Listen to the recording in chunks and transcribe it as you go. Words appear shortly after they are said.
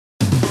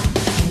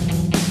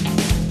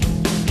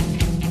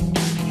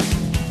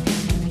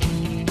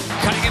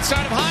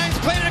side of Hines,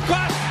 played it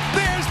across.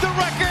 There's the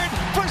record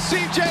for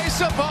C.J.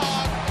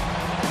 Savon,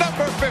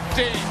 number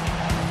 15.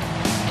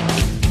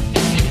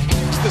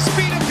 The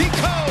speed of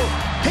Pico.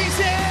 He's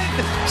in.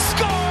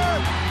 Score.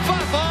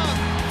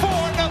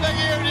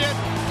 5-4 Union.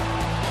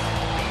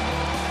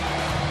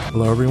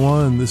 Hello,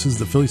 everyone. This is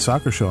the Philly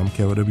Soccer Show. I'm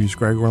KOW's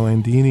Greg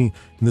Orlandini.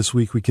 And this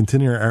week we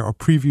continue our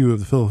preview of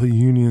the Philadelphia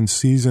Union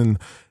season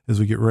as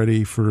we get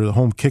ready for the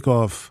home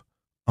kickoff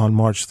on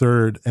March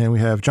 3rd. And we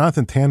have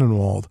Jonathan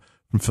Tannenwald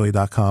from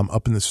Philly.com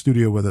up in the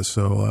studio with us.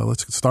 So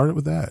let's get started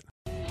with that.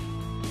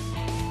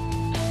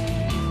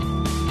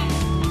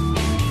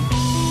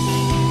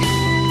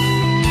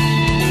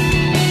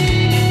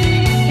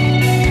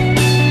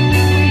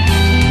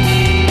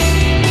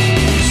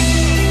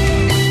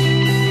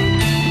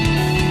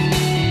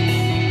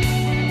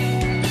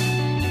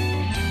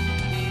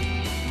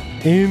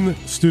 In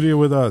studio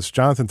with us,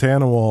 Jonathan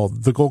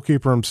Tannenwald, the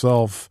goalkeeper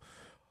himself,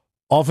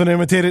 often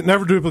imitated,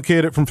 never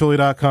duplicated, from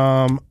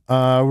Philly.com.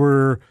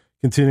 We're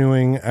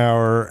continuing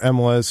our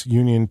MLS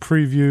Union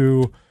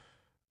preview,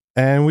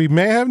 and we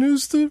may have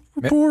news to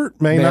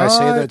report, may not. I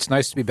say that it's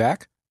nice to be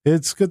back?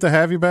 It's good to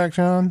have you back,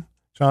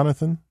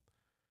 Jonathan,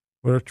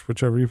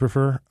 whichever you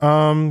prefer.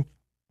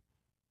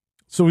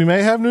 So we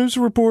may have news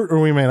to report, or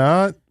we may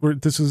not.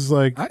 This is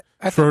like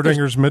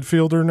Schrodinger's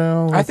midfielder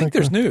now. I think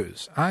there's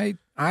news.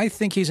 I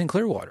think he's in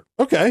Clearwater.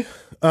 Okay.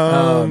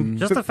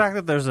 Just the fact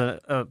that there's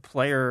a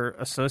player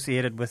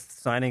associated with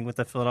signing with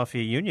the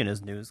Philadelphia Union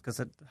is news, because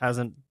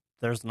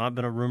there's not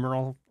been a rumor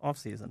all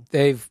offseason.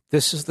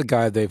 This is the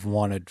guy they've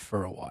wanted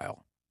for a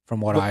while, from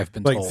what I've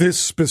been told. Like this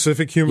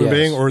specific human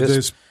being, or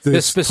this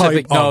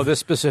specific type of... this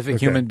specific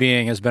human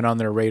being has been on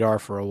their radar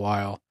for a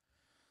while.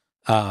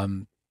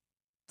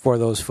 For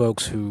those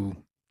folks who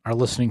are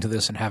listening to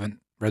this and haven't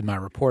read my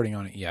reporting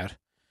on it yet,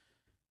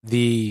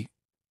 the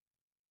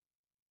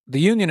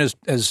Union,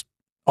 as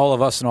all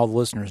of us and all the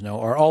listeners know,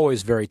 are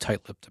always very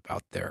tight-lipped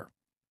about their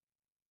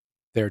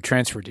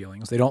transfer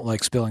dealings. They don't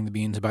like spilling the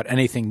beans about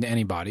anything to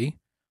anybody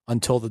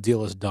until the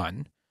deal is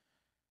done,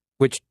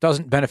 which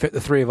doesn't benefit the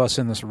three of us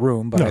in this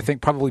room, but I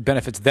think probably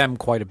benefits them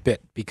quite a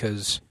bit,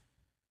 because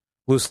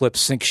loose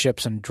lips sink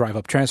ships and drive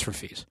up transfer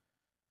fees,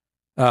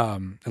 at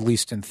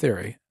least in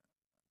theory.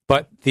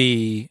 But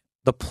the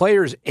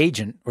player's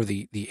agent, or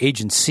the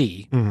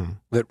agency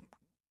that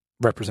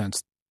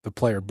represents the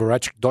player,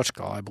 Borek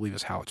Dockal, I believe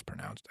is how it's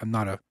pronounced. I'm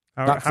not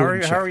How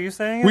are you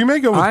saying it? We may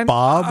go with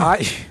Bob.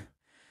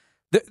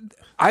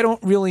 I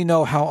don't really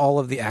know how all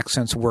of the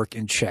accents work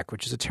in Czech,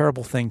 which is a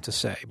terrible thing to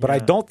say. But I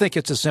don't think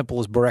it's as simple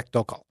as Borek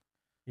Dockal.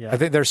 Yeah. I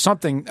think there's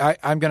something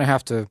I'm going to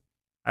have to...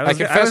 I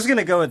was going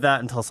to go with that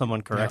until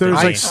someone corrected me.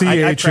 There's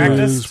like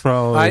CHs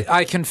probably.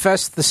 I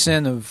confess the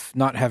sin of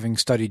not having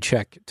studied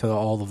Czech to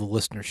all of the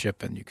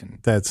listenership, and you can...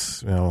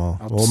 That's, we'll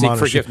seek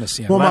forgiveness.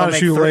 We'll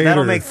admonish you later.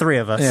 That'll make three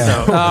of us.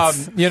 Yeah.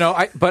 So.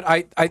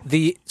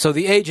 So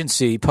the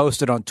agency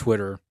posted on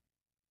Twitter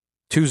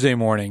Tuesday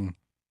morning,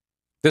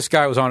 this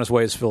guy was on his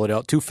way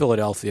to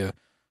Philadelphia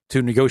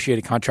to negotiate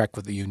a contract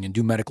with the Union,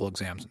 do medical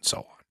exams, and so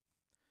on.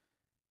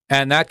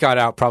 And that got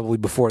out probably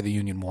before the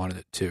Union wanted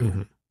it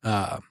to.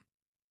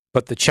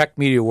 But the Czech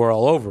media were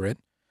all over it.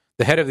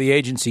 The head of the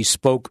agency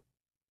spoke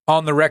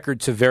on the record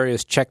to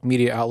various Czech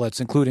media outlets,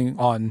 including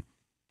on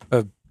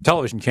a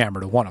television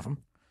camera to one of them.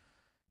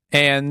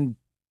 And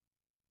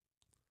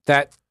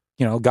that,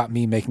 got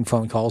me making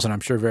phone calls, and I'm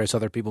sure various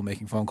other people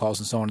making phone calls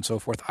and so on and so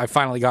forth. I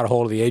finally got a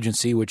hold of the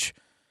agency, which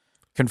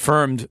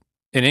confirmed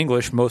in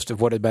English most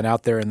of what had been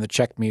out there in the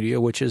Czech media,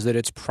 which is that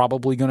it's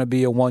probably going to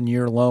be a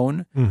 1-year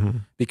loan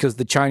because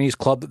the Chinese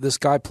club that this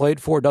guy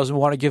played for doesn't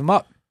want to give him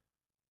up.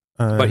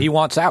 But he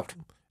wants out.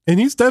 And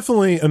he's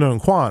definitely a known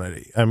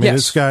quantity. I mean,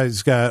 This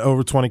guy's got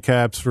over 20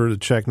 caps for the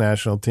Czech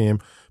national team,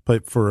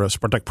 played for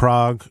Spartak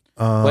Prague.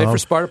 Played for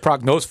Spartak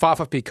Prague, knows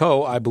Fafa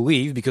Pico, I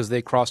believe, because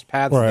they crossed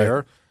paths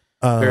there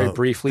very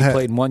briefly.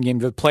 Played in one game.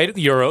 Played at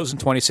the Euros in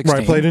 2016.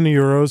 Right, played in the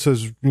Euros.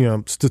 Has,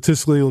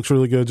 statistically looks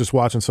really good just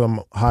watching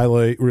some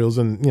highlight reels,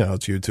 and,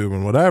 it's YouTube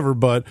and whatever,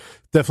 but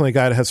definitely a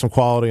guy that has some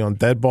quality on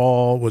dead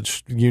ball,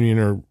 which Union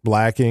are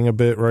lacking a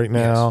bit right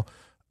now.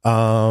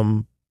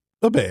 Yes.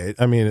 A bit.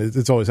 I mean,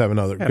 it's always have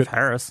another. Good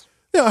Harris.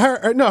 Yeah,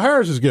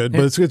 Harris is good,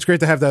 but it's great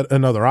to have that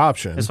another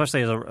option,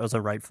 especially as a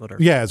right footer.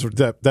 Yeah, it's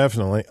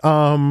definitely.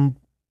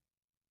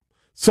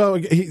 So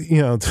he,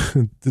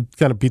 to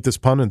kind of beat this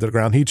pun into the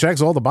ground, he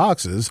checks all the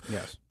boxes.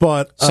 Yes,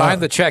 but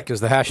sign the check is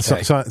the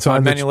hashtag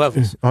on many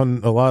levels.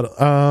 On a lot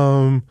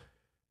of.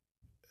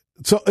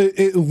 So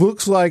it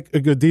looks like a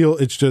good deal.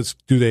 It's just,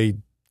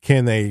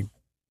 can they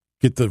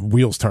get the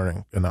wheels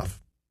turning enough?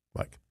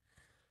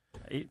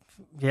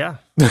 Yeah,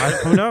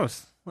 who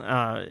knows?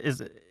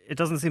 It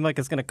doesn't seem like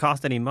it's going to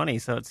cost any money,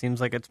 so it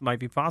seems like it might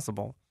be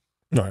possible.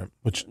 All right.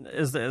 Which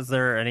is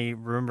there any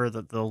rumor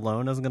that the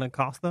loan is going to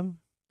cost them?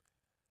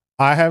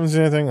 I haven't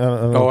seen anything.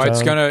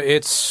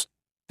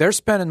 They're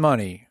spending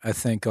money, I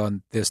think,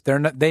 on this. They're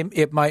not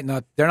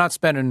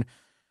spending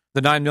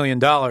the $9 million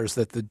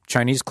that the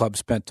Chinese club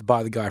spent to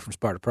buy the guy from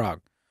Spartak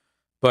Prague,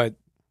 but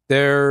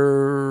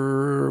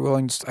they're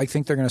willing. I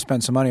think they're going to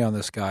spend some money on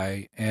this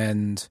guy,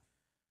 and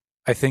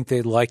I think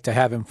they'd like to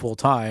have him full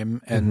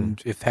time,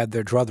 and if had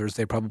their druthers,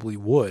 they probably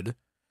would.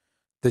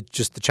 That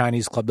just the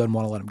Chinese club doesn't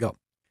want to let him go.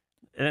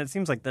 And it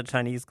seems like the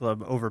Chinese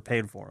club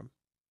overpaid for him.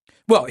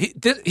 Well,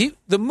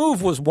 the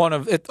move was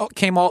it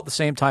came all at the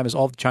same time as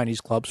all the Chinese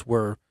clubs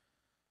were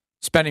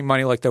spending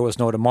money like there was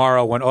no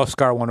tomorrow. When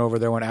Oscar went over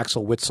there, when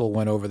Axel Witsel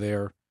went over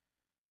there,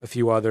 a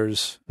few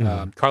others,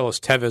 Carlos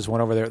Tevez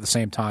went over there at the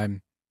same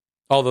time.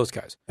 All those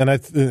guys, and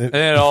then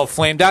it all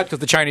flamed out because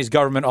the Chinese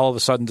government all of a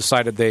sudden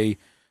decided they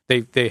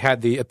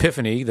had the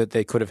epiphany that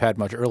they could have had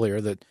much earlier,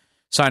 that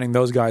signing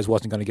those guys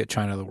wasn't going to get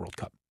China the World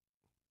Cup.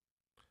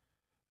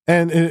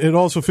 And it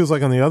also feels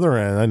like on the other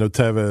end, I know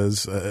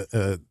Tevez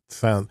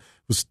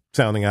was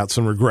sounding out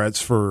some regrets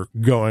for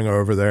going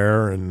over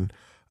there and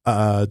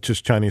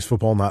just Chinese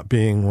football not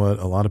being what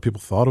a lot of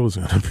people thought it was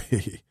going to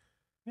be.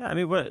 Yeah, I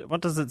mean, what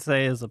does it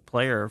say as a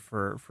player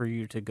for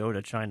you to go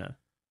to China?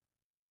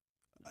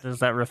 Does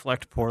that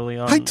reflect poorly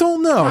on? I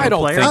don't know. I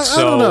don't think so.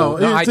 I don't know.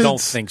 No, I don't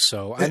think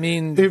so. I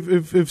mean,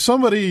 if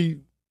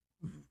somebody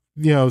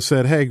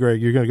said, "Hey, Greg,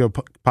 you're going to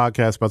go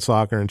podcast about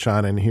soccer in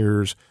China, and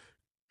here's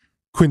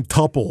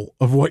quintuple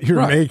of what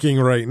you're making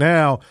right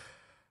now,"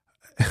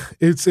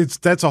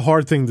 that's a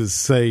hard thing to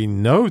say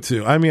no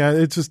to. I mean,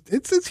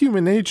 it's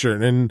human nature,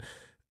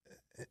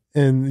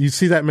 and you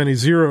see that many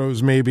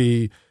zeros,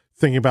 maybe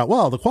thinking about,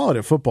 well, the quality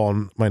of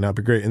football might not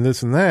be great, and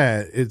this and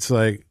that. It's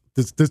like.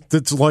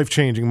 That's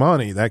life-changing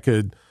money. That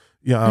could,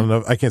 I don't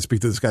know. I can't speak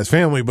to this guy's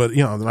family, but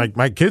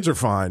my kids are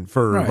fine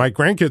my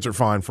grandkids are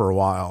fine for a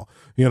while.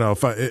 And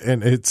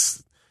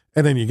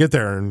then you get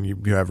there and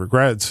you have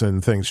regrets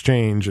and things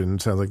change,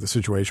 and it sounds like the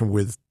situation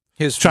with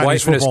his Chinese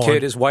wife and his football.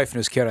 kid. His wife and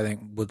his kid, I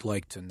think, would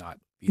like to not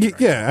be there.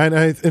 Yeah, and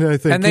I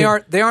think, and they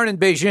aren't in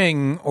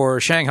Beijing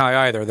or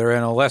Shanghai either. They're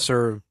in a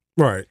lesser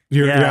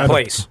You're out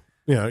place.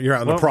 You're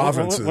out in the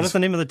provinces. What is the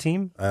name of the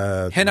team?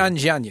 Henan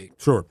Jianye.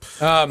 Sure.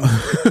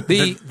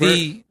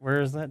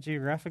 Where is that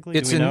geographically?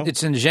 It's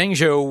in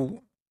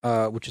Zhengzhou,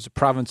 which is a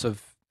province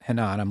of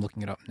Henan. I'm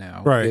looking it up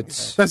now. Right.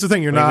 That's the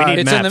thing. You're not.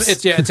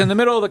 It's in the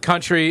middle of the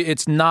country.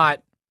 It's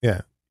not.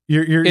 Yeah.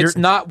 It's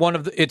not one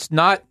of the. It's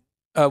not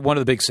one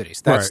of the big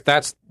cities.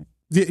 That's.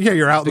 Yeah,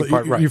 you're out.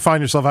 Part, you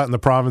find yourself out in the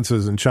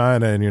provinces in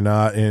China, and you're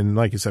not in,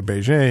 like you said,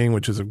 Beijing,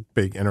 which is a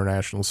big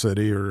international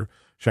city, or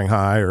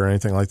Shanghai, or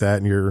anything like that,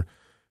 and you're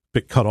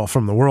bit cut off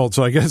from the world.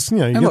 So I guess,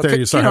 get there,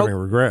 you start having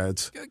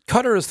regrets.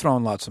 Qatar has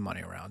thrown lots of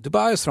money around.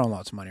 Dubai has thrown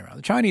lots of money around.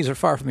 The Chinese are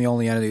far from the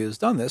only entity that's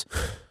done this.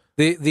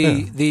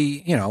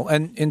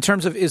 And in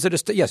terms of, is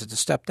it yes, it's a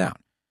step down.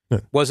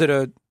 Yeah. Was it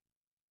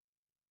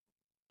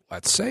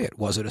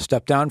was it a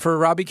step down for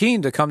Robbie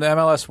Keane to come to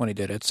MLS when he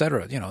did, et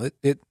cetera?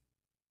 It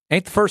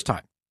ain't the first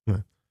time.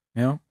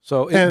 Yeah.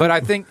 But I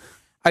think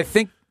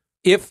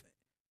if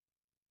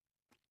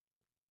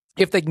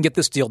they can get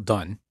this deal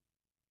done,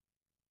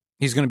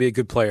 he's going to be a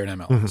good player in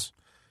MLS. Mm-hmm.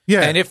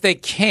 Yeah. And if they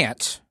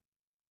can't,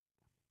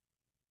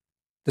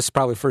 this is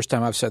probably the first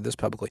time I've said this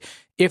publicly,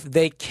 if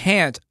they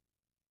can't,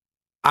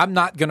 I'm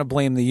not going to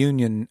blame the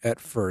union at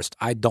first,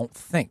 I don't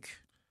think.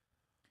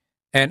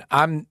 And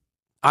I'm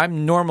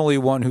normally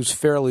one who's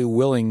fairly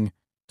willing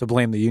to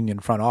blame the union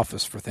front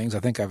office for things. I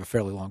think I have a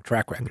fairly long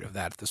track record of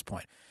that at this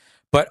point.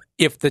 But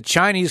if the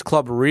Chinese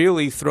club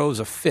really throws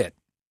a fit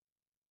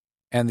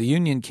and the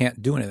union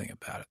can't do anything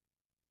about it,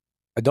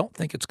 I don't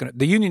think it's going to.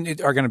 The union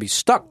are going to be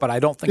stuck, but I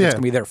don't think it's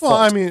going to be their fault. Well,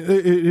 I mean,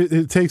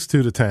 it takes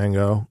two to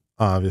tango.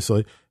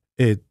 Obviously,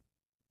 it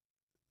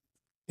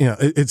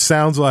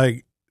sounds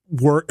like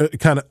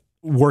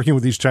working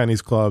with these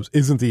Chinese clubs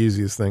isn't the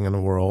easiest thing in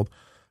the world.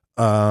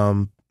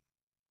 But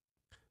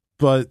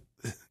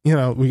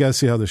we got to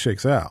see how this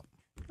shakes out.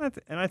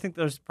 And I think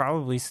there's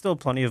probably still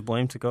plenty of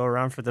blame to go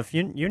around for the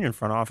union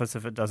front office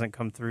if it doesn't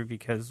come through,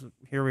 because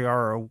here we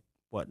are.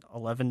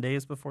 11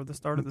 days before the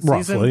start of the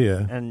season? Roughly, yeah.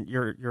 And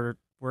you're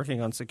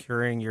working on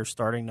securing your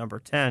starting number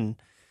 10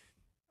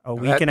 a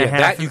week and a half.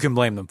 That you can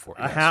blame them for.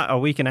 A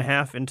week and a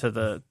half into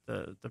the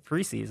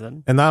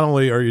preseason. And not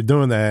only are you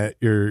doing that,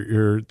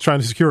 you're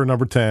trying to secure a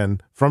number 10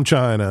 from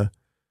China,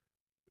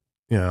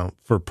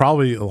 for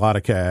probably a lot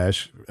of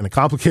cash and a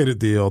complicated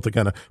deal to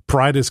kind of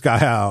pry this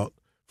guy out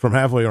from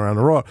halfway around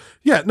the world.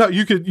 Yeah, no,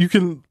 you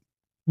can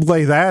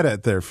lay that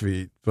at their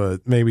feet,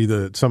 but maybe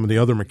some of the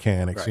other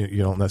mechanics you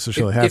don't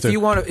necessarily have to.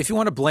 If you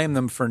want to blame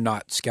them for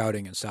not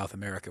scouting in South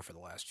America for the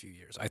last few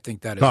years, I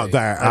think that is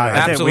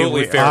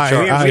absolutely fair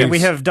charge. We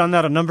have done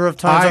that a number of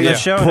times on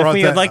this show. And if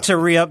we would like to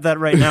re-up that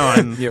right now,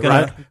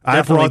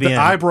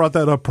 I brought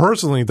that up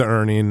personally to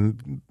Ernie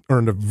and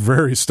earned a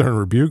very stern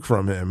rebuke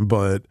from him,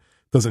 but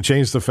doesn't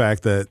change the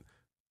fact that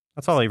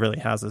that's all he really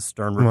has is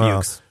stern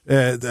rebukes.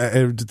 It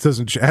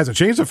hasn't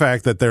changed the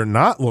fact that they're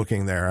not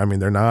looking there. I mean,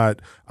 they're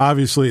not.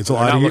 Obviously, it's a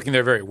lot. They're not looking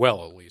there very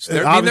well, at least.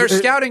 Their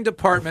scouting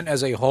department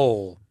as a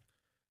whole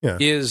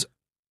is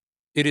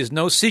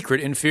no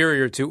secret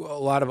inferior to a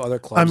lot of other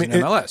clubs in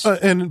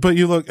MLS. But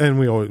you look, and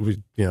we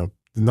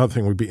another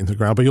thing we beat into the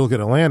ground. But you look at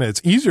Atlanta;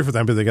 it's easier for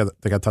them because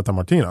they got Tata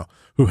Martino,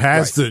 who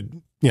has the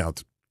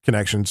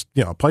connections,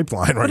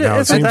 pipeline now.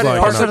 It seems like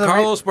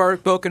Carlos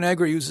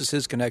Bocanegra uses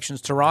his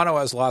connections. Toronto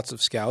has lots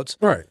of scouts.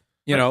 Right.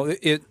 You know,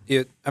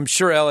 I'm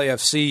sure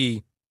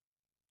LAFC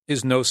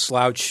is no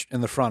slouch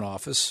in the front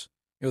office.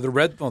 You know, the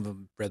Red Bulls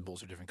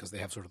are different because they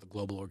have sort of the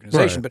global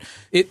organization, Right.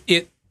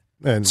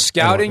 but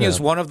scouting is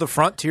one of the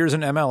frontiers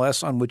in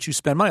MLS on which you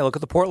spend money. Look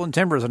at the Portland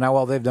Timbers and how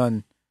well they've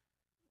done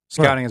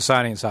scouting and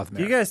signing in South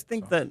America. Do you guys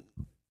think that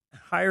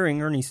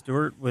hiring Ernie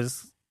Stewart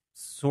was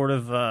sort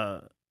of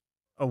a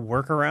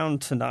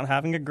workaround to not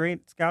having a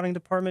great scouting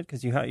department?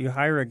 Because you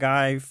hire a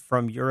guy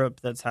from Europe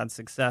that's had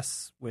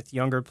success with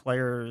younger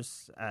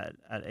players at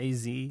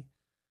AZ,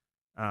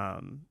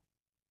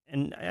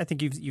 and I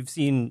think you've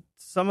seen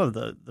some of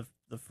the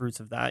fruits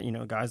of that. You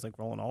know, guys like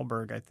Roland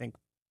Alberg, I think,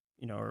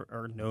 you know,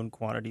 are known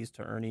quantities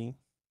to Ernie.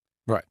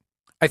 Right.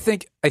 I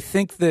think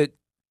that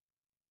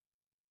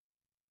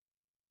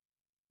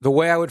the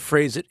way I would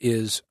phrase it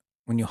is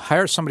when you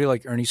hire somebody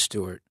like Ernie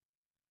Stewart,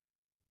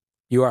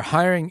 you are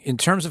hiring, in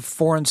terms of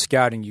foreign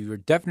scouting, you are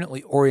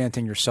definitely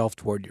orienting yourself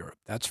toward Europe.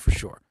 That's for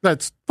sure.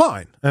 That's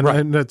fine,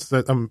 and that's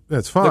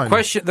fine.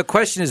 The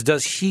question is,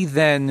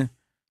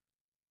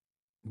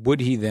 would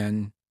he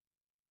then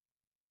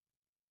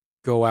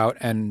go out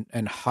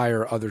and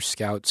hire other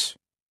scouts?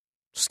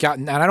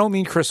 And I don't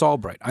mean Chris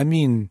Albright. I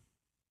mean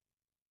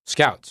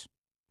scouts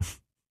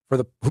for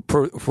the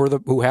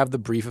who have the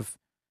brief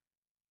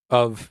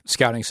of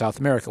scouting South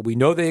America. We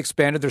know they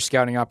expanded their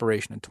scouting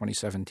operation in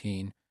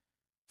 2017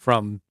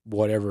 from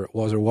whatever it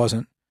was or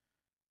wasn't.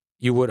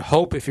 You would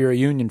hope, if you're a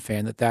Union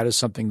fan, that is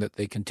something that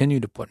they continue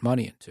to put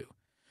money into.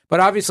 But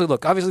obviously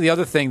the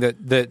other thing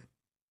that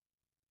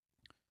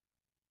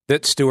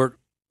Stewart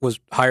was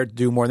hired to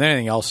do more than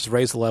anything else is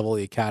raise the level of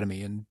the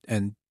academy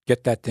and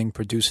get that thing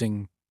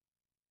producing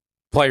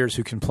players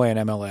who can play in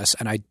MLS.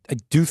 And I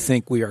do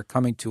think we are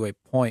coming to a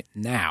point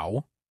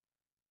now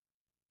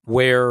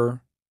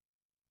where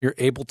you're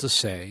able to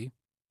say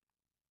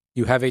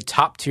you have a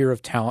top tier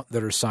of talent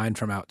that are signed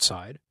from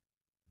outside,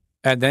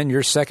 and then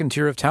your second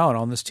tier of talent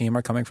on this team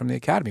are coming from the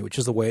academy, which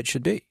is the way it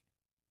should be.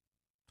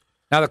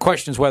 Now, the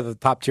question is whether the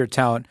top tier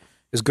talent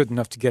is good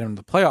enough to get them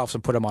to the playoffs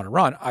and put them on a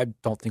run. I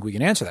don't think we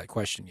can answer that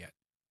question yet.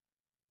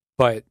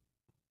 But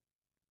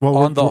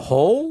on the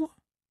whole,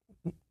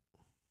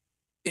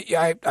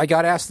 I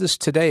got asked this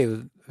today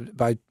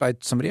by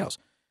somebody else.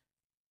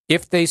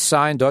 If they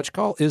sign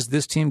Dockal, is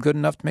this team good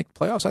enough to make the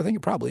playoffs? I think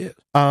it probably is.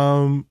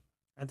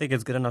 I think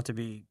it's good enough to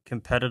be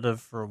competitive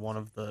for one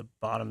of the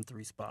bottom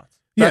three spots.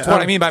 That's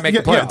what I mean by make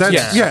the playoffs.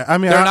 I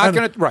mean,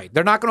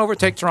 they're not going to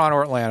overtake Toronto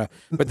or Atlanta,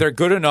 but they're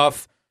good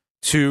enough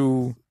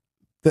to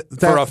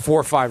for a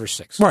 4, 5, or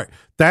 6. Right.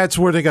 That's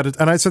where they got it.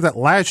 And I said that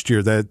last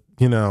year that,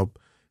 you know,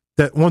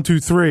 that 1, 2,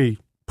 3,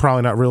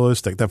 probably not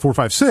realistic. That 4,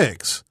 5,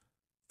 6,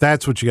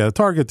 that's what you got to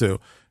target to.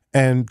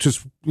 And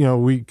just, you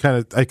know,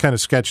 I kind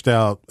of sketched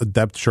out a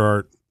depth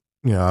chart.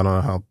 You know, I don't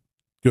know how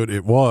good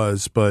it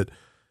was, but,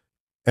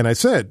 and I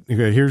said,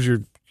 okay, here's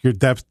your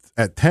depth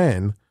at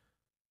 10.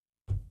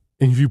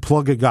 And if you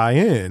plug a guy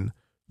in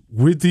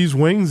with these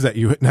wings that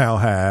you now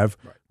have,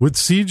 right, with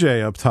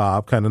CJ up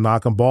top, kind of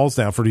knocking balls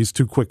down for these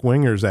two quick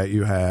wingers that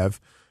you have,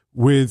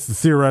 with the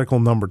theoretical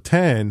number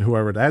 10,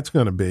 whoever that's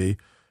going to be,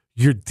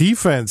 your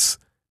defense,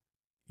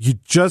 you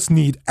just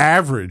need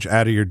average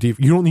out of your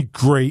defense. You don't need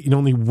great. You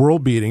don't need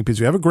world beating because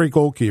you have a great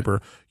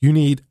goalkeeper. You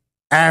need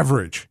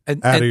average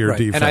out of your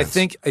defense. And I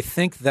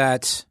think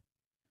that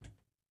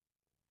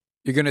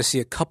you're going to see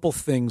a couple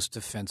things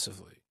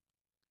defensively.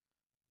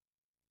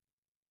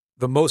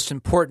 The most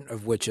important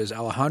of which is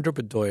Alejandro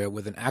Bedoya,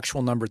 with an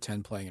actual number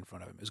 10 playing in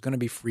front of him, is going to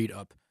be freed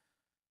up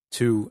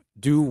to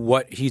do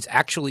what he's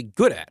actually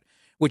good at,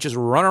 which is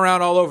run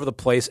around all over the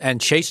place and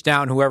chase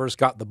down whoever's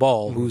got the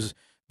ball, who's,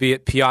 be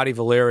it Piatti,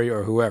 Valeri,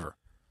 or whoever.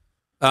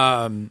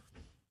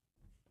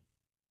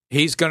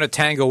 He's going to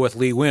tango with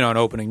Lee Win on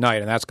opening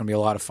night, and that's going to be a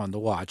lot of fun to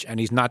watch. And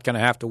he's not going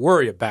to have to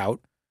worry about,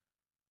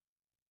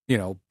 you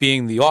know,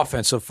 being the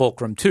offensive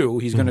fulcrum too.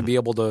 He's going to be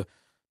able to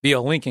be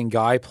a linking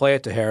guy, play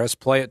it to Harris,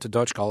 play it to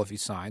Dockal if he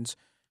signs,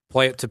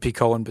 play it to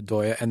Pico and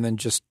Bedoya, and then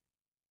just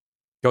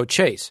go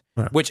chase.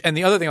 Right. And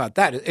the other thing about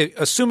that is,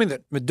 assuming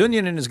that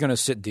Medunjanin is going to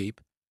sit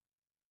deep,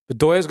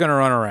 Bedoya is going to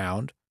run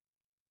around,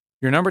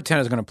 your number 10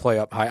 is going to play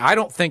up high. I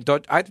don't think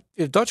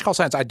if Dockal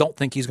signs, I don't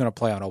think he's going to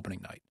play on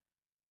opening night.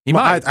 He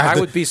might. I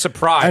would be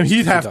surprised. And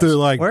he'd have to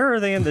like. Where are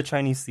they in the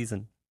Chinese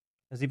season?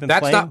 Has he been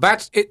playing?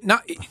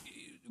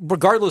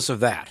 Regardless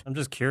of that, I'm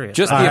just curious.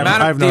 Just the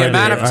amount of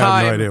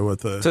time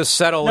to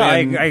settle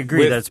in. I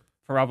agree. That's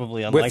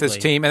probably unlikely with this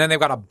team, and then they've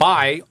got a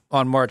bye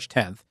on March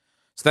 10th,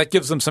 so that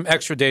gives them some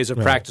extra days of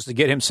practice to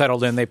get him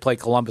settled in. They play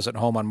Columbus at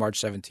home on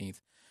March 17th.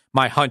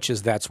 My hunch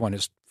is that's when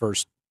his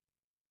first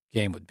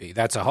game would be.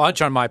 That's a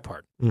hunch on my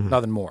part,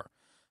 nothing more.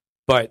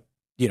 But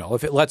you know,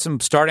 if it lets him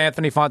start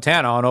Anthony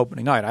Fontana on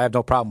opening night, I have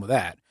no problem with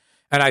that.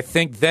 And I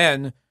think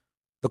then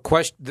the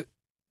question.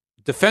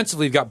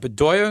 Defensively, you've got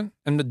Bedoya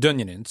and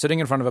Medunjanin sitting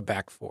in front of a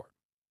back four.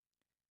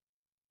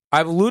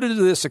 I've alluded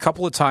to this a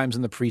couple of times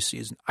in the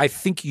preseason. I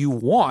think you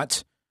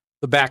want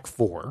the back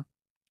four,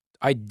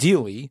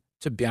 ideally,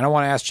 to be, and I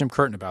want to ask Jim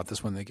Curtin about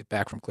this when they get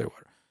back from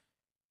Clearwater.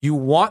 You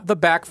want the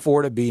back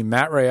four to be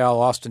Matt Real,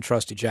 Austin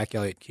Trusty, Jack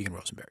Elliott, Keegan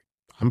Rosenberry.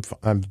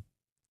 I'm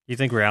You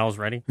think Real's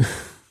ready?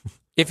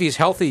 If he's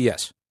healthy,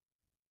 yes.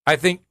 I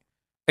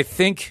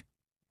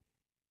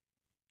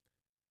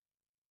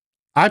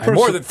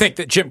more than think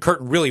that Jim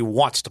Curtin really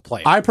wants to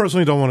play him. I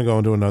personally don't want to go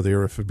into another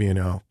year with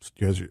Fabinho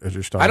as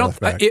your starting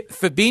left back.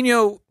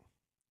 Fabinho,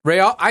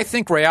 Real. I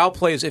think Real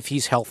plays if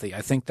he's healthy.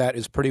 I think that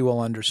is pretty well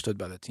understood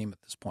by the team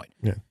at this point.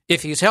 Yeah.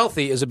 If he's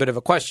healthy is a bit of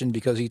a question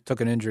because he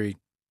took an injury,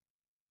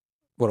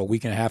 a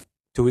week and a half,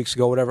 2 weeks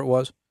ago, whatever it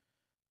was.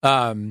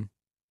 The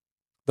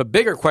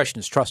bigger question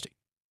is Trusty.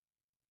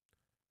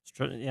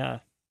 Yeah.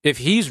 If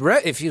he's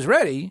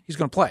ready, he's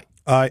going to play.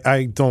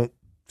 I don't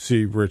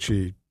see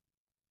Richie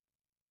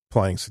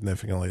playing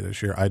significantly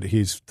this year.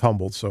 He's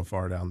tumbled so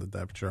far down the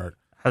depth chart.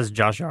 Has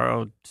Josh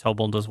Yarrow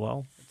tumbled as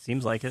well? It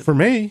seems like it. For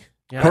me,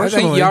 yeah.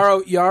 personally, I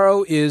think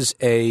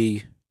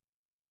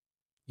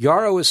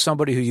Yarrow is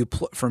somebody who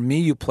for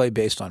me, you play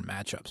based on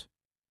matchups.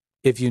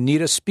 If you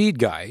need a speed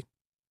guy,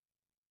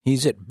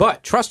 he's it.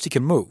 But Trusty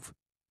can move.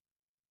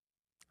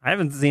 I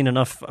haven't seen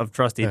enough of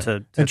Trusty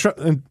to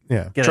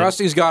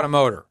Trusty's got a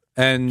motor.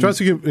 And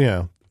Trusty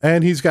can,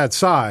 and he's got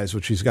size,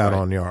 which he's got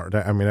on Yard.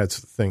 I mean, that's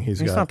the thing he's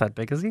got. He's not that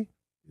big, is he?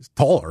 He's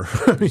taller.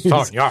 He's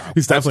taller than Yarrow.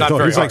 He's definitely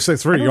taller. He's like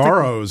 6'3".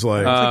 Yarrow's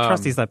like... I don't think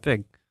Trusty's that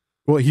big.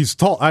 Well, he's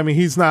tall. I mean,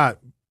 he's not...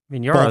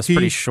 Yarrow's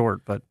pretty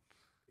short, but...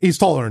 He's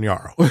taller than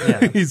Yarrow.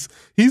 Yeah. he's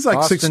like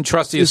Austin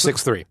Trusty is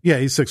 6'3". Yeah,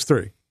 he's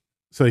 6'3".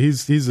 So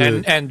he's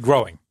and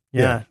growing.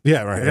 Yeah,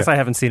 right. I guess I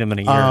haven't seen him in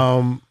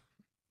a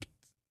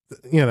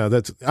year.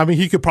 That's... I mean,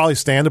 he could probably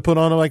stand to put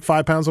on like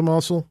 5 pounds of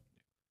muscle.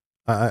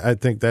 I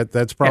think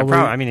that's probably...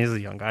 I mean, he's a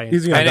young guy.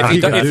 He's a young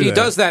guy. If he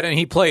does that and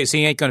he plays,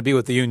 he ain't going to be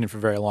with the Union for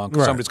very long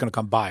because somebody's going to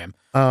come by him.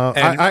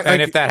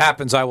 And if that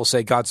happens, I will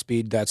say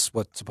Godspeed. That's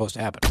what's supposed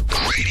to happen.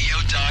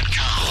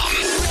 Radio.com.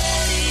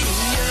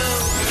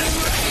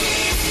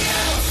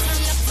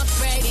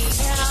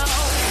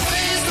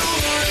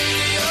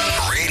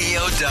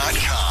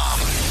 Radio.com.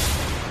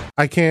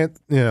 I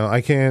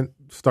can't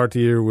start the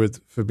year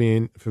with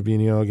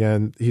Fabinho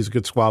again. He's a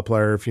good squad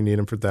player. If you need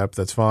him for depth,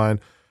 that's fine.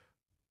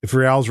 If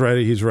Real's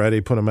ready, he's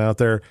ready. Put him out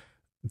there.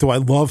 Do I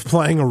love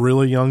playing a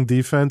really young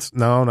defense?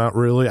 No, not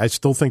really. I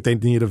still think they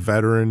need a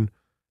veteran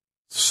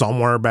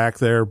somewhere back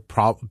there,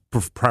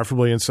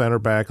 preferably in center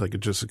back, like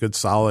just a good,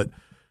 solid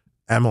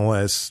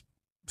MLS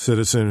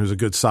citizen who's a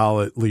good,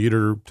 solid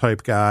leader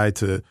type guy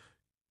to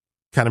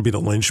kind of be the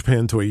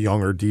linchpin to a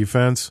younger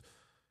defense.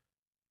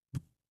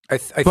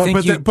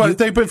 But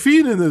they've been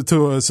feeding it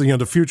to us.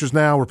 The future's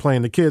now. We're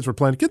playing the kids.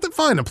 Get them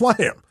fine and play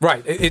them.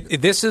 Right.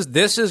 This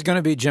is going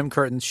to be Jim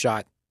Curtin's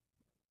shot.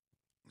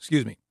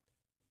 Excuse me.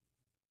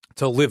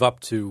 To live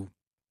up to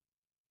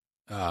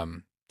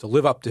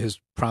his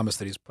promise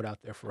that he's put out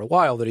there for a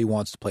while that he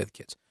wants to play the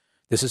kids.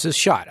 This is his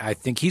shot. I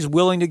think he's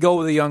willing to go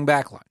with a young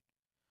backline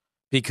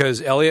because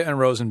Elliott and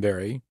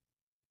Rosenberry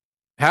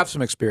have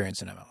some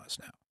experience in MLS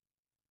now,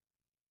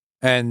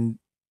 and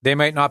they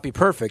might not be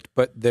perfect,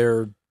 but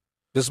this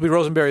will be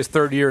Rosenberry's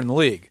third year in the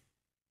league,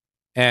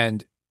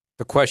 and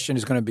the question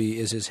is going to be: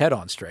 is his head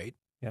on straight?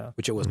 Yeah,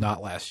 which it was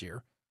not last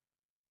year.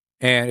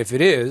 And if it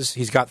is,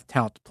 he's got the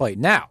talent to play.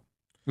 Now,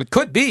 it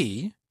could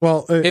be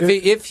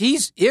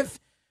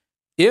if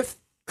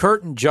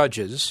Curtin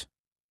judges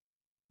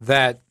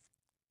that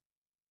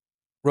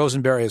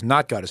Rosenberry has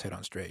not got his head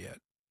on straight yet,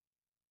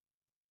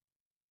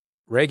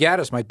 Ray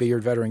Gaddis might be your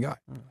veteran guy.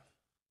 Yeah.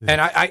 And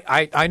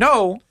I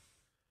know,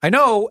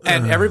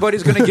 and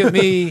everybody's going to give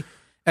me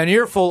an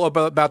earful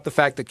about the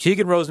fact that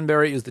Keegan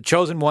Rosenberry is the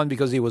chosen one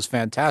because he was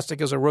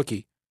fantastic as a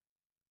rookie.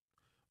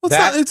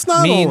 Well, it's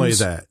not only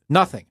that.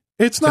 Nothing.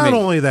 It's not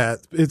only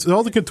that. It's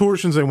all the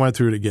contortions they went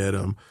through to get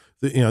him.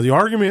 The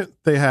argument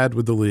they had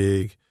with the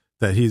league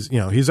that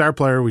he's our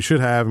player, we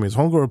should have him. He's a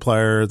homegrown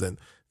player. Then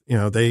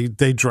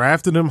they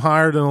drafted him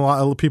higher than a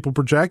lot of people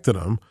projected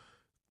him.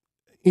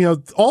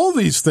 All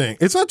these things.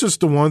 It's not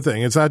just the one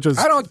thing. It's not just.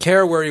 I don't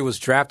care where he was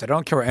drafted. I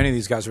don't care where any of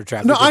these guys were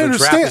drafted. No, I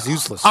understand. The draft is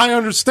useless. I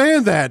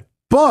understand that,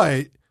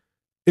 but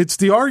it's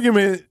the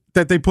argument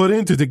that they put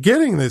into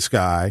getting this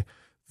guy.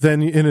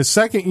 Then in his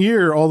second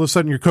year, all of a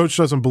sudden your coach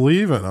doesn't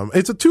believe in him.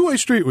 It's a two-way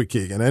street with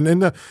Keegan,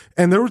 and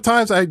there were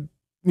times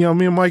me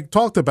and Mike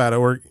talked about it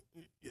where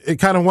it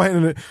kind of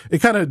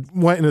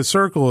went in a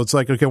circle. It's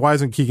like, okay, why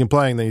isn't Keegan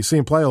playing? Then you see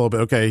him play a little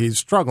bit. Okay, he's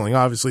struggling.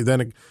 Obviously,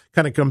 then it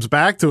kind of comes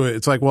back to it.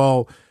 It's like,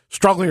 well,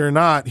 struggling or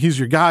not, he's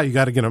your guy. You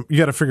got to get him. You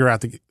got to figure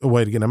out a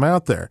way to get him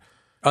out there.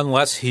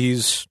 Unless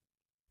he's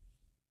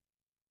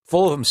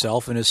full of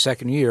himself in his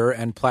second year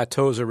and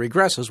plateaus or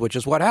regresses, which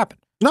is what happened.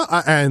 No,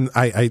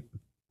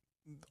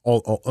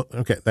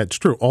 okay, that's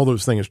true. All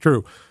those things are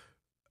true.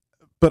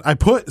 But I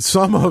put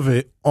some of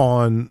it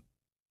on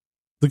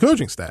the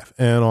coaching staff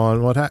and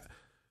on what happened.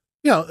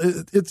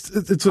 It's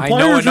the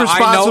player's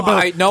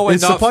responsibility.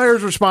 It's the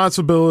player's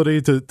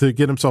responsibility to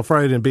get himself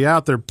right and be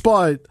out there.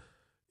 But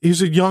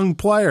he's a young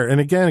player,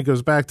 and again, it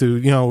goes back to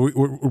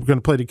we're going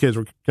to play the kids.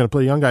 We're going to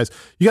play young guys.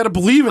 You got to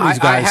believe in these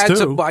guys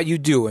too. You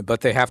do it,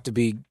 but they have to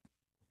be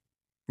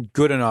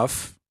good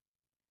enough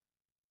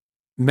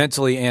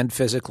mentally and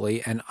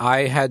physically. And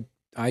I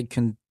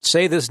can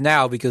say this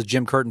now because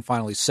Jim Curtin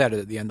finally said it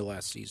at the end of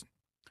last season.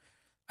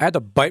 I had to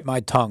bite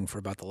my tongue for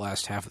about the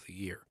last half of the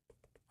year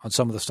on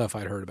some of the stuff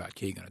I'd heard about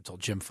Keegan until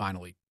Jim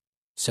finally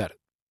said it.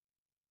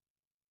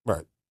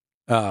 Right.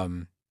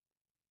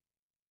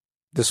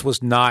 This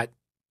was not.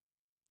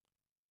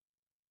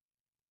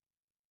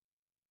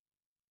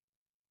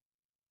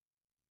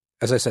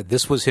 As I said,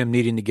 this was him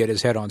needing to get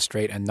his head on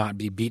straight and not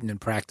be beaten in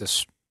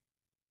practice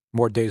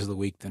more days of the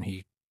week than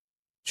he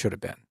should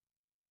have been.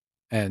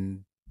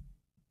 And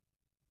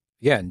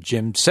again,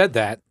 Jim said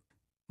that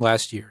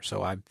last year,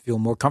 so I feel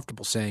more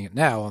comfortable saying it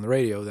now on the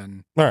radio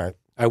than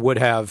I would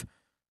have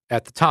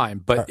at the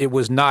time. But it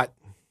was not.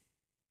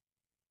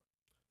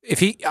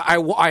 If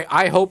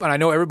I hope, and I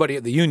know everybody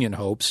at the Union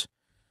hopes,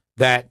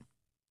 that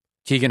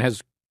Keegan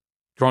has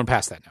grown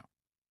past that now.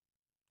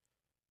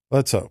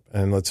 Let's hope.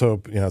 And let's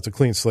hope, it's a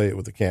clean slate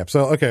with the camp.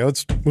 So, okay,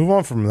 let's move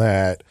on from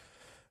that.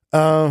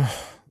 So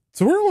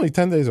we're only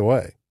 10 days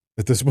away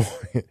at this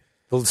point.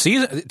 The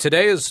season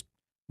today is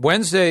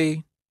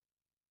Wednesday,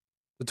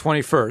 the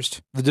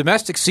 21st. The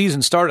domestic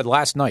season started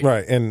last night.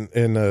 Right, in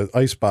the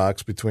ice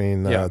box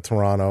between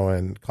Toronto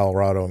and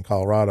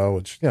Colorado,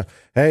 which,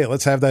 hey,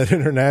 let's have that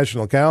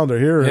international calendar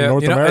here in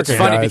North America. It's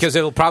funny guys. because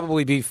it'll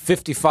probably be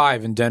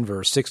 55 in Denver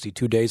or 60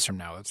 2 days from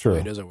now. That's True. the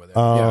way it is over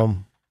there.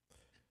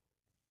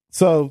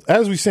 So,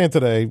 as we stand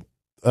today,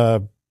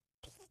 the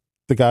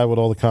guy with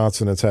all the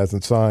consonants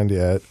hasn't signed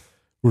yet.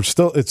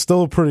 It's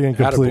still pretty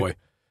incomplete.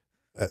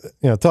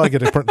 Till I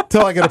get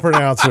a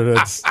pronouncer.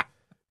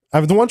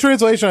 The one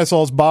translation I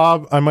saw is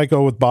Bob. I might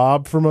go with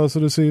Bob for most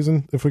of the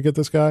season if we get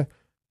this guy.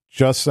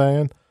 Just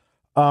saying.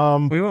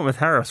 We went with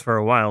Harris for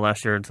a while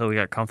last year until we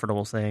got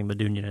comfortable saying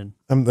Medunjanin.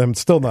 I'm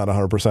still not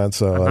 100%.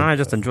 So I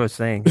just enjoy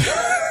saying.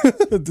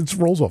 It just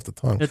rolls off the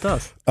tongue. It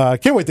does.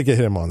 Can't wait to get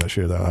him on this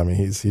year, though. I mean,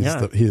 he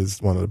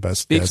is one of the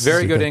best. Speaks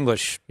very good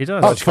English. He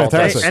does. Oh, it's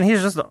fantastic. And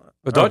he's just.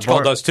 But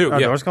Dockal does too.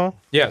 Dockal?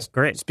 Yes,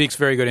 great. Speaks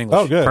very good English.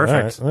 Oh, good.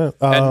 Perfect. All right.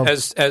 And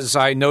as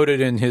I noted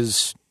in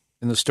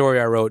the story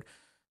I wrote,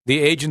 the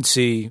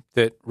agency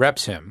that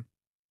reps him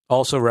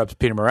also reps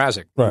Peter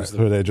Mrazek, right?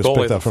 Who they just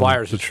picked up from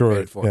Flyers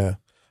Detroit. For. Yeah.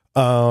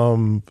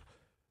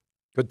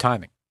 Good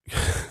timing.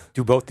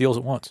 Do both deals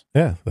at once.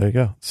 Yeah, there you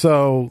go.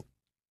 So,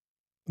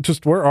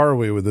 just where are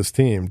we with this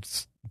team?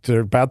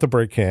 They're about to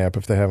break camp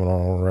if they haven't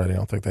already. I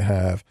don't think they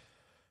have.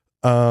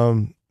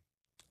 And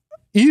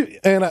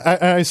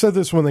I said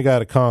this when they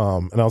got a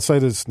Com, and I'll say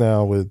this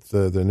now with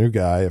the new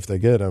guy if they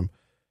get him.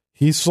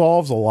 He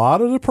solves a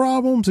lot of the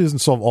problems. He doesn't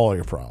solve all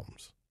your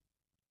problems.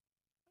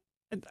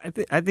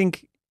 I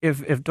think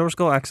if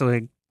Dockal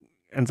actually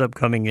ends up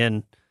coming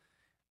in,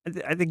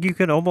 I think you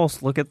could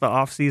almost look at the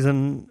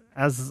offseason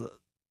as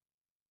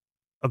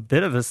a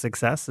bit of a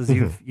success, as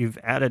you've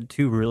added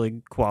 2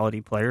 really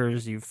quality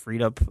players. You've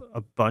freed up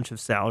a bunch of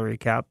salary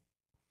cap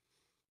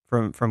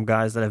from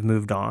guys that have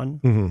moved on.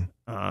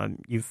 Mm-hmm.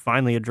 You've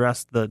finally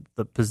addressed the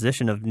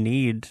position of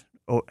need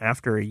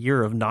after a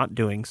year of not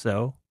doing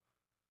so.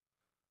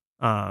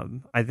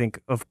 I think,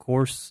 of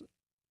course,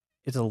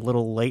 it's a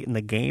little late in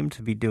the game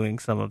to be doing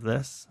some of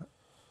this.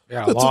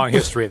 Yeah, a long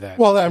history of that.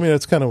 Well, I mean,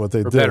 it's kind of what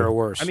they for do. better or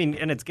worse. I mean,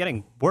 and it's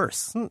getting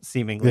worse,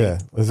 seemingly. Yeah,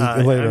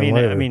 later and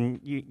later. I mean,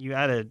 you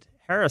added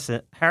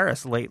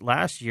Harris late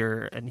last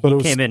year, and he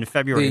came in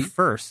February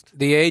 1st.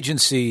 The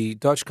agency,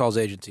 Dockkal's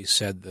agency,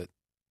 said that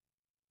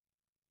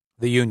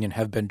the Union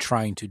have been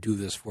trying to do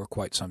this for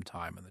quite some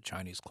time, and the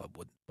Chinese club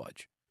wouldn't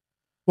budge.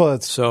 Well,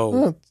 it's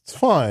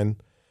fine,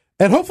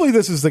 and hopefully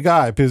this is the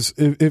guy, because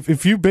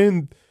if you've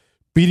been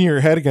beating your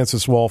head against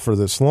this wall for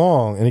this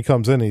long, and he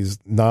comes in, he's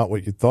not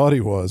what you thought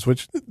he was,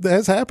 which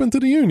has happened to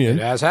the Union.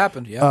 It has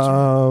happened,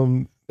 yeah.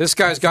 This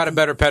guy's got a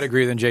better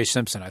pedigree than Jay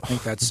Simpson. I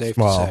think that's safe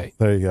to say.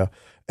 There you go.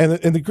 And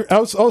I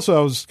was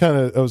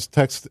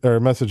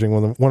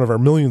messaging one of our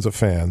millions of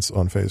fans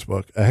on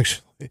Facebook,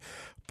 actually.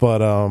 But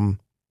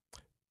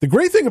the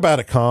great thing about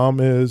a Com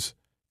is,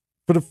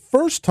 for the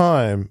first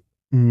time,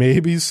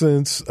 maybe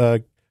since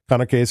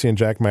Connor Casey and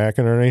Jack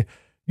McInerney,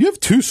 you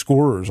have 2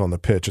 scorers on the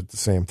pitch at the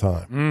same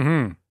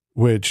time,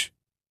 which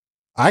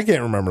I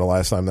can't remember the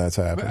last time that's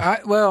happened.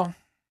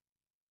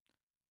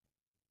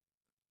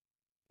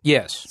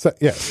 Yes.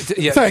 Yeah.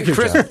 Thank you,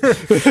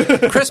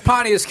 Chris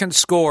Pontius can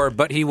score,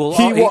 but he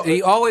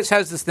always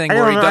has this thing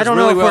where he does really well. I don't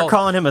know if we're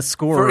calling him a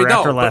scorer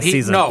after last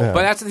season.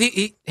 But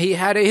he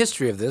had a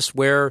history of this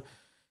where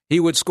he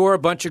would score a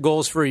bunch of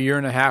goals for a year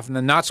and a half and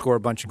then not score a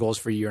bunch of goals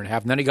for a year and a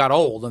half, and then he got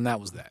old, and that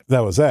was that.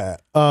 That was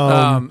that.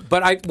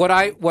 But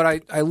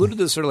I alluded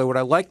to this earlier. What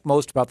I like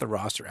most about the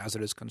roster as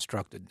it is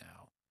constructed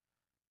now,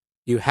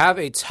 you have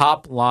a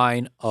top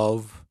line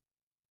of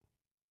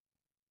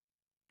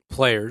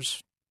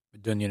players: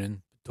 Medunjanin,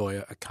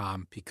 Bedoya,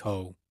 Akam,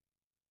 Picot,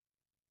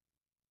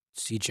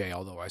 CJ.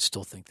 Although I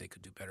still think they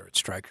could do better at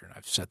striker, and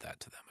I've said that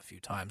to them a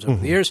few times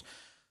over the years.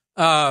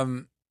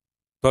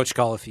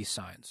 Dockal if he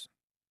signs.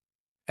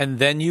 And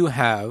then you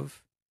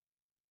have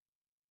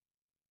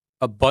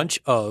a bunch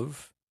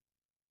of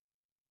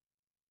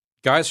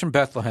guys from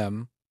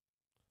Bethlehem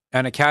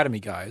and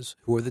academy guys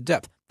who are the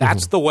depth.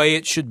 That's the way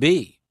it should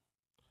be.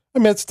 I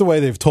mean, it's the way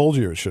they've told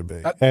you it should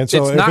be, and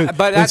so it's not.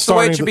 But that's the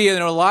way it should be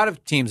in a lot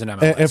of teams in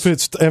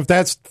MLS. If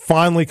that's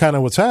finally kind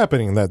of what's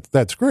happening,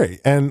 that's great.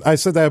 And I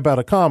said that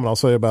about Akam, and I'll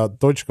say about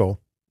Dockal.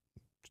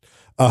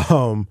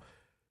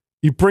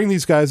 You bring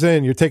these guys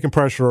in, you're taking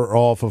pressure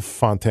off of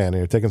Fontana,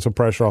 you're taking some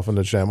pressure off of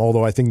Najem.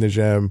 Although I think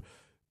Najem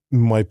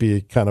might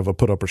be kind of a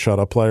put up or shut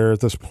up player at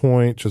this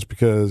point, just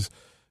because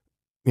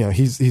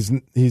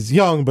he's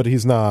young, but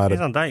he's not. He's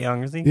not that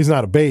young, is he? He's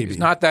not a baby. He's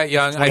not that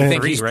young. I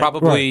think he's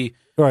probably.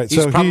 Right.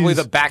 He's so probably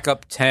the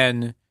backup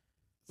 10,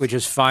 which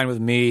is fine with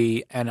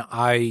me. And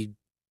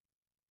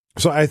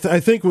So I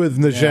think with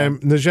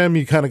Najem,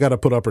 you kind of got to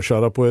put up or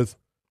shut up with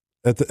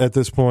at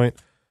this point.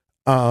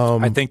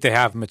 I think they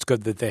have him. It's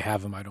good that they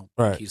have him. I don't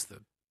think he's the.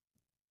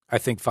 I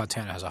think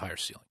Fontana has a higher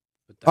ceiling.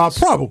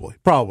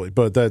 Probably,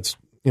 but that's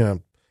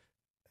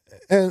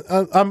and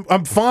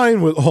I'm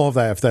fine with all of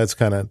that if that's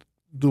kind of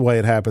the way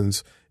it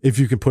happens. If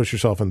you can push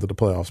yourself into the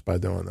playoffs by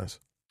doing this,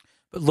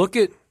 but look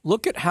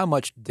at how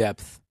much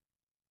depth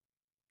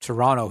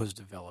Toronto has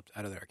developed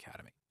out of their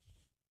academy.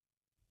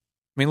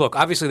 I mean, look,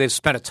 obviously they've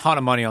spent a ton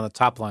of money on the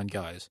top line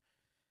guys,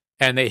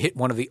 and they hit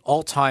one of the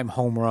all-time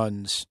home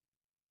runs,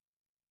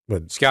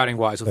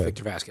 scouting-wise, with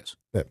Victor Vasquez.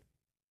 Yeah.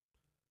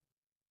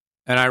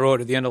 And I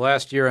wrote at the end of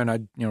last year, and I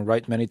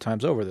write many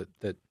times over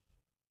that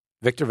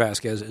Victor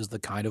Vasquez is the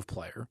kind of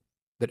player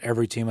that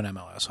every team in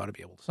MLS ought to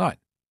be able to sign.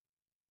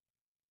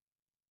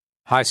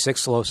 High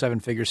 6 to low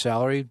 7-figure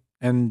salary,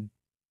 and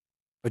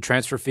a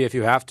transfer fee if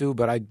you have to,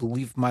 but I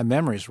believe my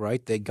memory's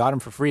right. They got him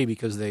for free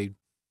because they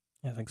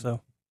I think so.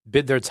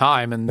 Bid their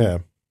time,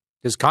 and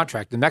his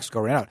contract in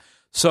Mexico ran out.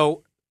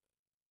 So,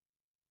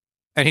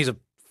 and he's a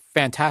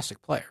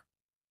fantastic player.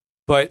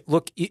 But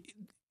look at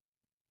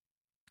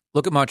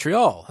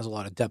Montreal, has a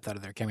lot of depth out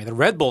of their academy. The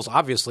Red Bulls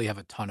obviously have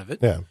a ton of it.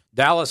 Yeah.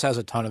 Dallas has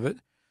a ton of it.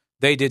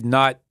 They did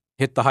not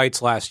hit the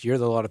heights last year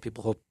that a lot of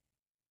people hoped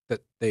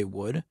that they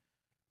would.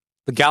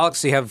 The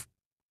Galaxy have,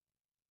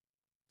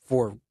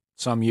 for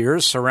some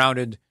years,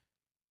 surrounded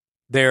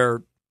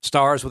their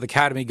stars with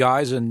academy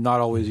guys and not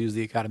always use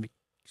the academy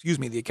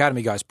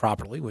guys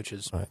properly, which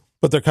is right.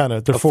 But they're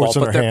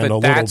forcing their hand a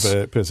little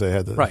bit because they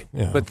had to. Right.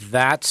 Yeah. But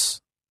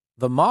that's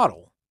the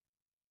model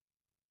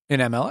in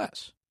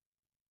MLS.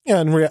 Yeah,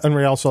 and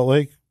Real Salt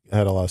Lake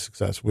had a lot of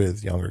success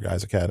with younger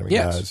guys, academy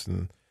guys.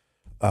 And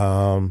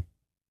then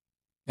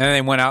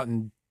they went out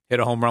and hit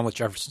a home run with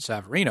Jefferson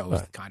Savarino,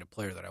 who's the kind of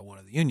player that I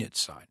wanted the Union to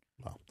sign.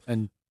 Wow.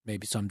 And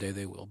maybe someday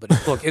they will.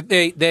 But look,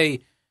 the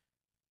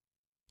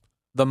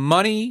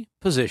money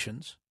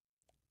positions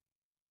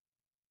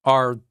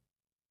are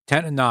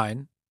 10 and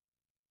 9,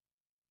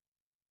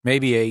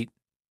 maybe 8.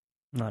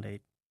 Not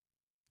 8.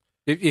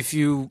 If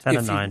you 10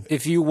 and 9.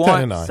 If you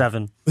want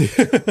 7.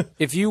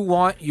 if you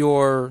want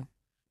your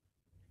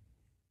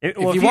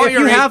if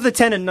you have the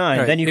 10 and 9,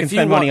 right, then you can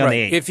spend money on the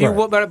 8. If you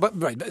want, but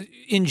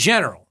in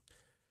general,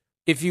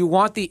 if you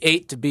want the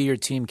 8 to be your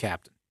team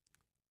captain,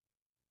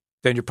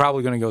 then you're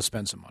probably going to go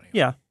spend some money.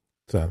 Yeah.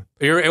 So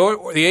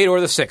or the 8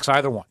 or the 6,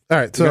 either one. All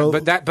right. So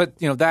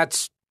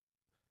that's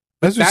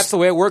the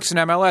way it works in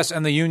MLS,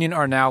 and the Union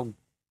are now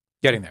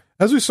getting there.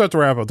 As we start to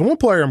wrap up, the one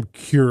player I'm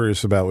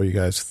curious about what you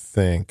guys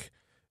think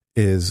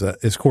is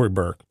Corey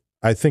Burke.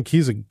 I think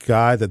he's a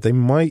guy that they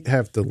might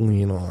have to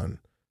lean on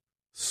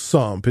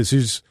some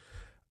because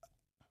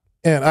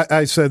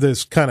I said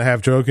this kind of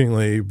half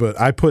jokingly, but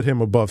I put him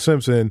above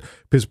Simpson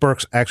because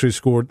Burke's actually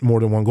scored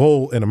more than one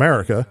goal in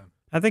America.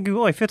 I think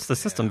he fits the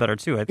system better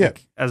too. I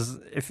think as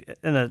if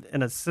in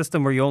a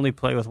system where you only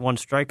play with one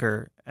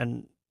striker,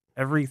 and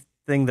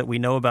everything that we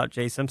know about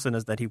Jay Simpson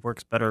is that he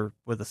works better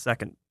with a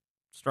second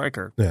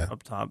striker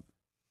up top.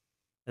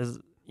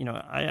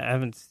 I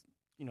haven't.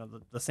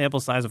 The sample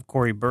size of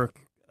Corey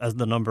Burke as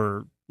the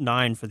number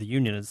 9 for the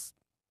Union is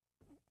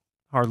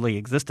hardly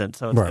existent,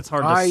 so it's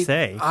hard to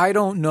say. I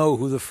don't know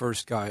who the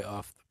first guy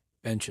off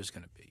the bench is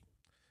going to be.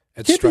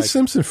 Can't be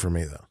Simpson for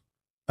me, though.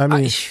 I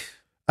mean,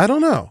 I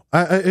don't know.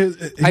 I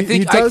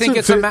think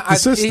it's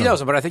he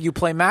doesn't, but I think you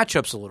play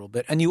matchups a little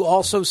bit, and you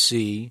also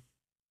see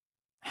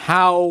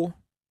how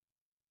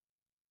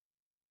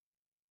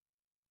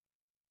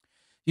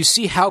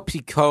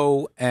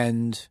Picault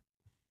and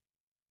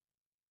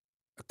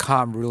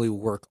Akam really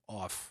work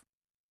off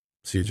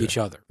CJ. each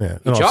other. Yeah.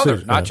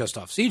 CJ, not just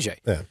off CJ.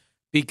 Yeah.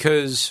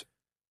 Because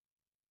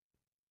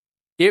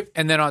with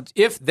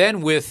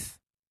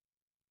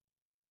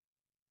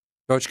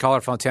Coach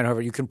Collar Fontana,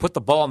 however, you can put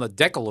the ball on the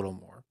deck a little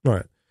more.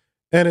 Right.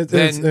 And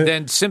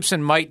then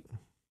Simpson might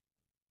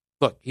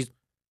look, he's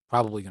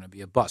probably going to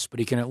be a bust, but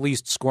he can at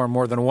least score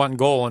more than one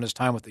goal in his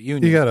time with the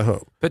Union. You got to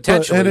hope.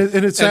 Potentially.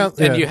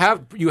 And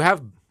you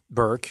have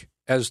Burke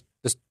as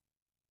the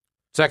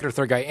second or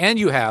third guy, and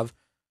you have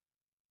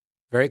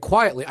very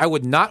quietly, I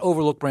would not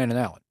overlook Brandon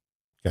Allen.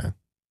 Okay.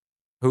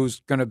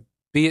 Who's going to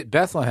be at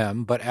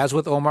Bethlehem, but as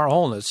with Omar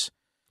Holness,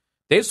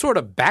 they've sort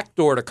of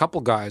backdoored a couple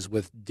guys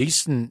with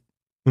decent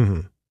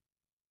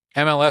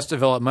MLS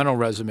developmental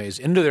resumes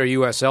into their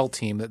USL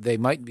team that they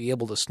might be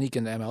able to sneak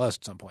into MLS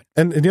at some point.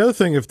 And the other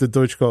thing, if the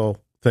Dockal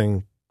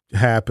thing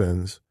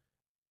happens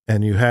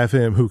and you have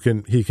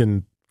him he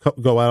can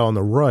go out on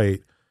the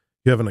right,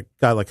 you have a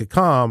guy like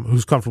Akam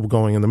who's comfortable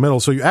going in the middle.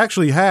 So you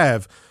actually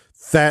have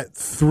that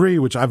three,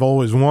 which I've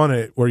always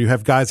wanted, where you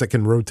have guys that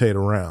can rotate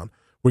around,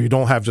 where you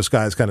don't have just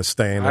guys kind of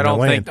staying in their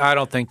lane. I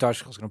don't think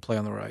Dockal's going to play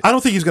on the right. I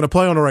don't think he's going to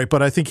play on the right,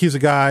 but I think he's a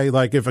guy,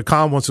 like if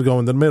Akam wants to go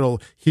in the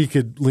middle, he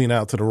could lean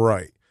out to the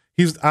right.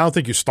 I don't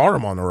think you start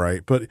him on the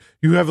right, but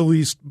you have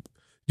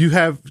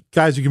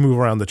guys you can move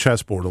around the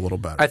chessboard a little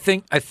better. I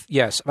think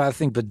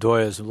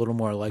Bedoya is a little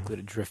more likely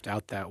to drift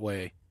out that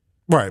way.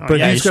 Right, but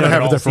he's going to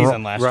have a different role.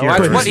 Last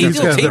year.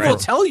 Year. He will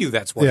tell you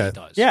that's what he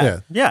does. Yeah.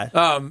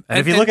 And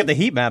if you look at the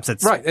heat maps,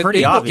 it's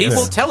pretty obvious. He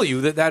will tell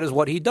you that is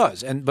what he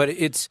does, but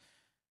it's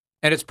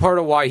part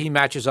of why he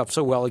matches up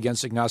so well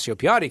against Ignacio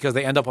Piatti, because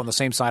they end up on the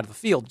same side of the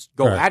field,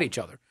 go at each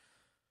other.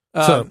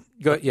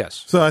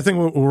 Yes. So I think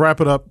we'll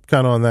wrap it up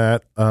kind of on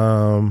that.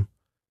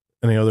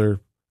 Any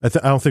other? I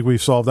don't think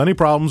we've solved any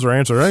problems or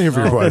answered any of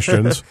your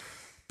questions,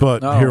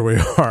 but here we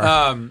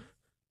are.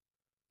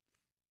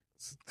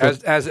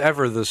 As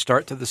ever, the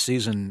start to the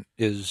season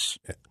is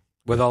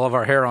with all of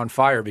our hair on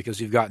fire,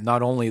 because you've got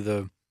not only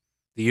the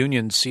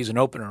Union's season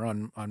opener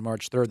on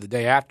March 3rd, the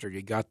day after,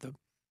 you got the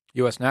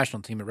U.S.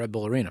 national team at Red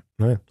Bull Arena.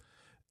 Right.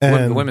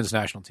 And the women's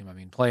national team,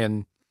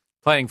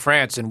 playing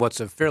France in what's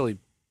a fairly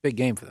big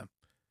game for them.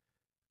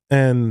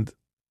 And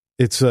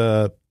it's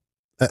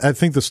I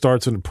think the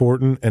start's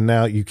important, and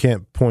now you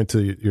can't point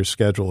to your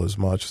schedule as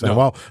much. Saying,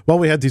 well,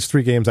 we had these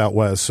 3 games out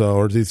west,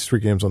 or these 3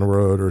 games on the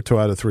road, or 2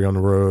 out of 3 on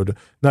the road.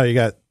 No, you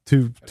got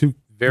two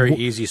very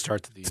easy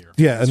start to the year.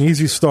 Yeah, an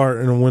easy start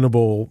and a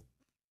winnable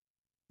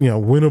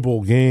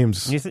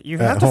games. You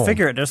have to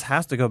figure it just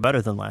has to go better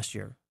than last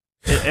year.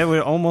 It would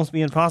almost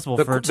be impossible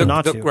for it to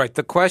not to. Right.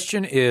 The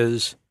question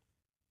is,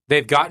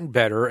 they've gotten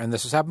better, and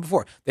this has happened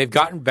before. They've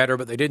gotten better,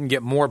 but they didn't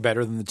get more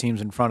better than the teams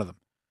in front of them.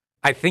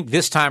 I think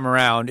this time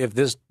around, if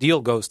this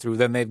deal goes through,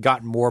 then they've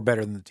gotten more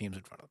better than the teams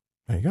in front of them.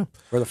 There you go.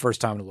 For the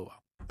first time in a little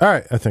while. All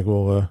right. I think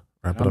we'll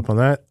wrap it up on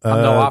that.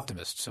 I'm no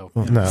optimist. So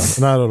No,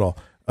 not at all.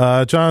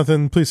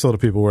 Jonathan, please tell the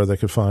people where they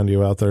could find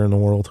you out there in the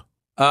world.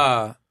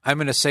 I'm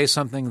going to say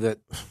something that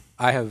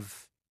I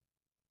have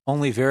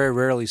only very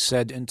rarely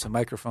said into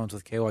microphones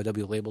with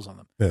KYW labels on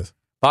them. Yes.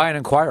 Buy an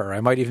Inquirer. I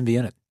might even be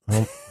in it.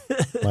 Oh,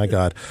 my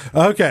God.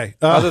 Okay.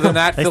 Other than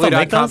that,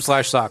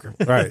 Philly.com/soccer.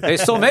 Right. They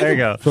still make There it. you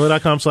go.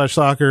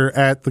 Philly.com/soccer,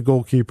 at the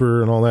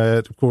goalkeeper and all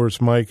that. Of course,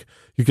 Mike,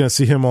 you can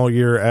see him all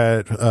year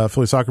at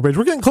Philly Soccer Page.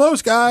 We're getting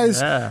close,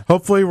 guys. Yeah.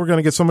 Hopefully, we're going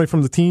to get somebody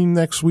from the team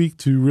next week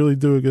to really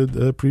do a good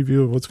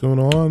preview of what's going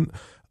on.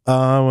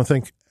 I want to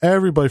thank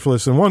everybody for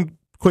listening. One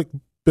quick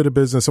bit of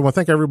business. I want to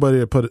thank everybody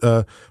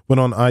that went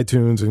on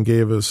iTunes and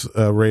gave us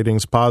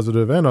ratings,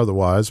 positive and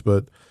otherwise.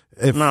 But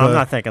I'm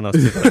not thanking those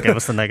people that gave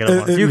us the negative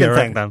ones. You can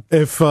thank them.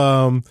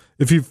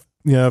 If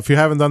you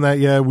haven't done that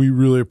yet, we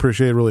really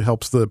appreciate it. It really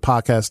helps the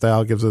podcast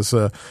out. Gives us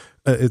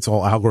it's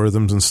all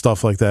algorithms and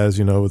stuff like that, as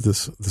you know, with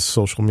this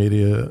social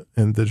media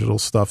and digital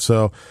stuff.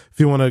 So if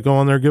you want to go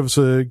on there, give us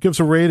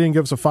a rating,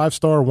 give us a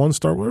 5-star,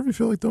 1-star, whatever you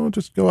feel like doing.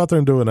 Just go out there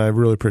and do it. And I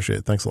really appreciate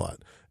it. Thanks a lot,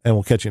 and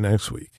we'll catch you next week.